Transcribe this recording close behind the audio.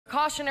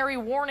Cautionary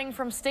warning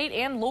from state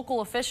and local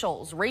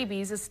officials.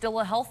 Rabies is still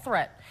a health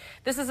threat.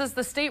 This is as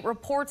the state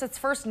reports its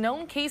first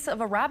known case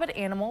of a rabid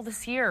animal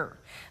this year.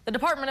 The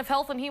Department of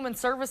Health and Human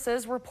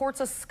Services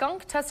reports a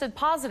skunk tested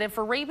positive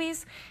for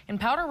rabies in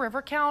Powder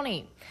River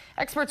County.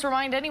 Experts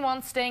remind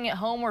anyone staying at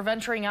home or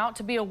venturing out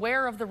to be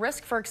aware of the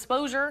risk for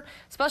exposure,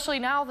 especially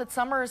now that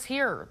summer is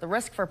here. The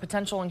risk for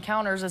potential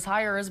encounters is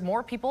higher as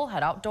more people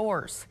head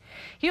outdoors.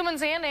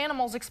 Humans and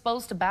animals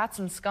exposed to bats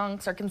and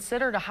skunks are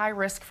considered a high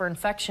risk for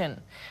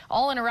infection.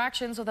 All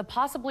interactions with a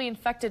possibly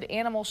infected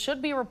animal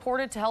should be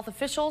reported to health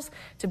officials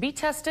to be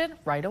tested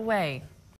right away.